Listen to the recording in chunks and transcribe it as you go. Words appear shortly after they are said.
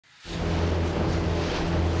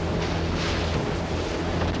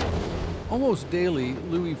Almost daily,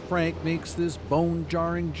 Louis Frank makes this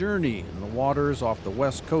bone-jarring journey in the waters off the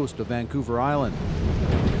west coast of Vancouver Island.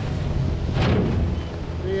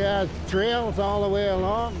 He has trails all the way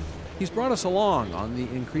along. He's brought us along on the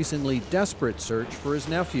increasingly desperate search for his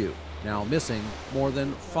nephew, now missing more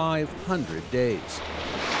than 500 days.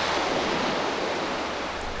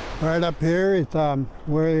 Right up here is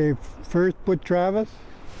where they first put Travis.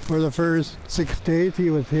 For the first 6 days he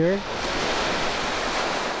was here.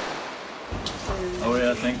 Oh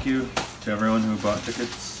yeah, thank you to everyone who bought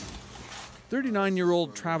tickets.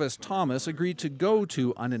 39-year-old Travis Thomas agreed to go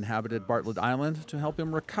to uninhabited Bartlett Island to help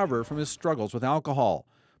him recover from his struggles with alcohol,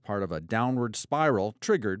 part of a downward spiral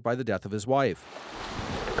triggered by the death of his wife.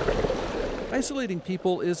 Isolating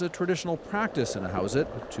people is a traditional practice in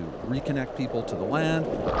Ahousaht to reconnect people to the land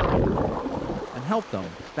and help them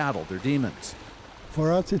battle their demons.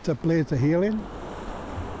 For us, it's a place of healing.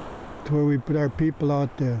 It's where we put our people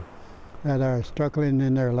out there that are struggling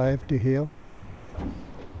in their life to heal.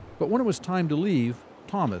 But when it was time to leave,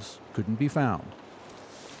 Thomas couldn't be found.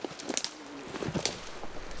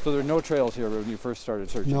 So there are no trails here when you first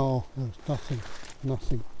started searching? No, there's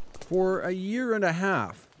nothing. For a year and a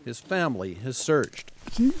half, his family has searched.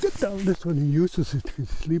 See, get down this one, he uses it, he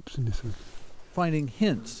sleeps in this one. Finding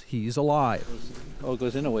hints he's alive. Oh, it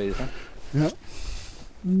goes in a ways, huh? Yeah,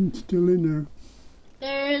 still in there.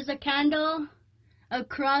 There is a candle, a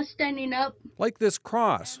cross standing up. Like this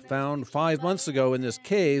cross found 5 months ago in this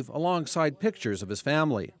cave alongside pictures of his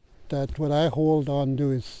family. That's what I hold on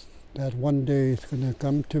to, is that one day it's going to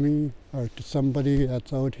come to me or to somebody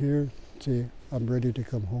that's out here, say, I'm ready to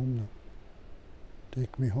come home now.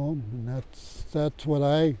 Take me home. And that's what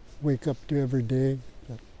I wake up to every day.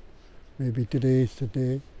 That maybe today's the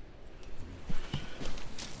day.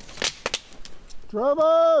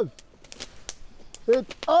 Travis!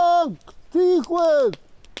 It's Unc Sequist!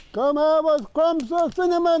 Come have a crumbs of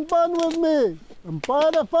cinnamon bun with me and by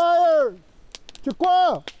the fire!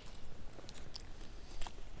 Chikwa!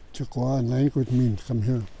 Chikwa in language means come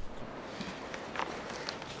here.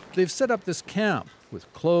 They've set up this camp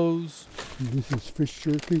with clothes, And this is fish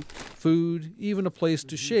jerky. food, even a place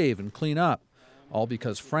to shave and clean up. All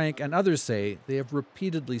because Frank and others say they have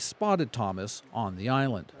repeatedly spotted Thomas on the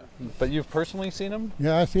island. But you've personally seen him?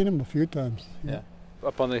 Yeah, I've seen him a few times. Yeah.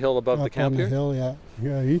 Up on the hill above the Up camp on the here? hill, yeah.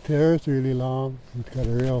 Yeah, his hair is really long. He's got a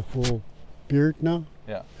real full beard now.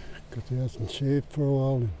 Yeah. Because he hasn't shaved for a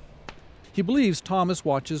while. He believes Thomas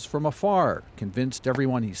watches from afar, convinced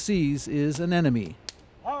everyone he sees is an enemy.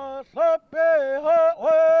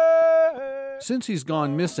 Since he's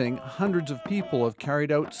gone missing, hundreds of people have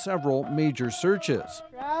carried out several major searches.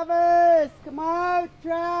 Travis, come out,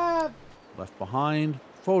 Trav! Left behind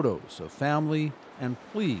photos of family and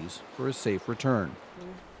pleas for a safe return.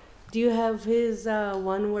 Do you have his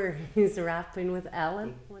one where he's rapping with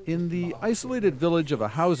Alan? In the isolated village of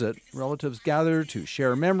Ahousaht, relatives gather to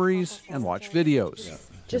share memories and watch videos.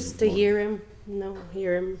 Just to hear him,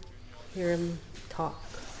 hear him talk.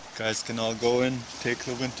 Guys can all go in, take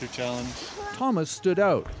the winter challenge. Thomas stood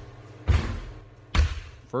out.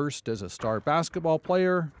 First as a star basketball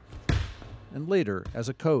player, and later as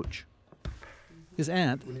a coach. His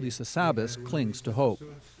aunt, Lisa Sabas, clings to hope.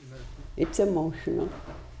 It's emotional,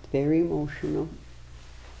 very emotional.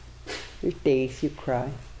 There's days you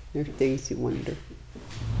cry, there's days you wonder.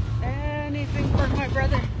 Anything for my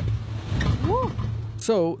brother. Woo.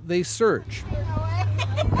 So they search,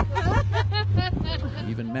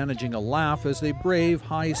 even managing a laugh as they brave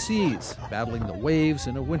high seas, battling the waves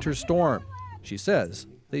in a winter storm. She says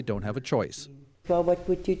they don't have a choice. Well, what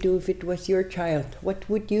would you do if it was your child? What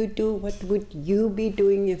would you do? What would you be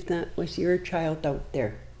doing if that was your child out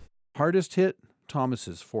there? Hardest hit,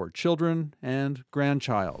 Thomas's 4 children and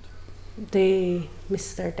grandchild. They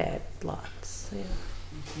miss their dad lots. Yeah.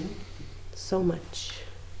 So much.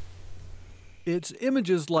 It's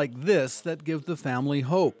images like this that give the family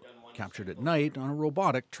hope, captured at night on a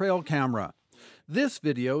robotic trail camera. This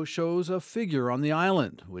video shows a figure on the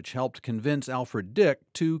island, which helped convince Alfred Dick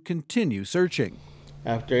to continue searching.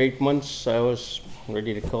 After 8 months, I was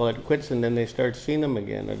ready to call it quits, and then they start seeing him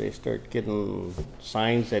again, and they start getting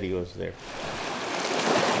signs that he was there.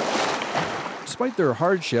 Despite their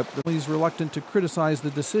hardship, the family's reluctant to criticize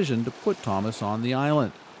the decision to put Thomas on the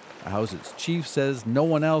island. Ahousaht's chief says no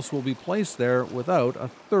one else will be placed there without a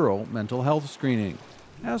thorough mental health screening.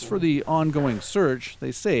 As for the ongoing search,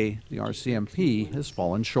 they say the RCMP has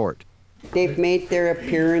fallen short. They've made their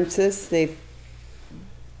appearances. They've,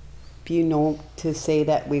 to say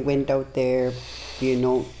that we went out there,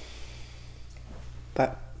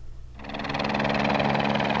 but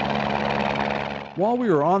While we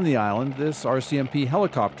were on the island, this RCMP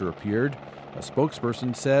helicopter appeared. A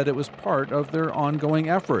spokesperson said it was part of their ongoing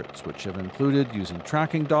efforts, which have included using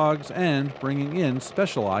tracking dogs and bringing in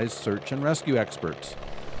specialized search and rescue experts.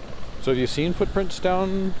 So have you seen footprints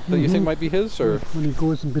down that you think might be his, or? When he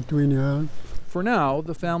goes in between the islands. For now,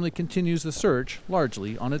 the family continues the search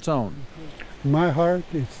largely on its own. My heart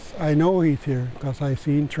is, I know he's here because I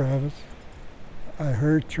seen Travis. I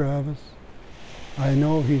heard Travis. I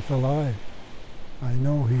know he's alive. I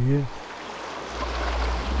know he is.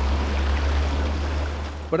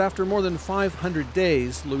 But after more than 500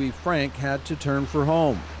 days, Louis Frank had to turn for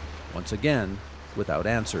home, once again without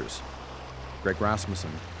answers. Greg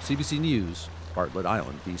Rasmussen, CBC News, Bartlett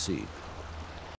Island, BC.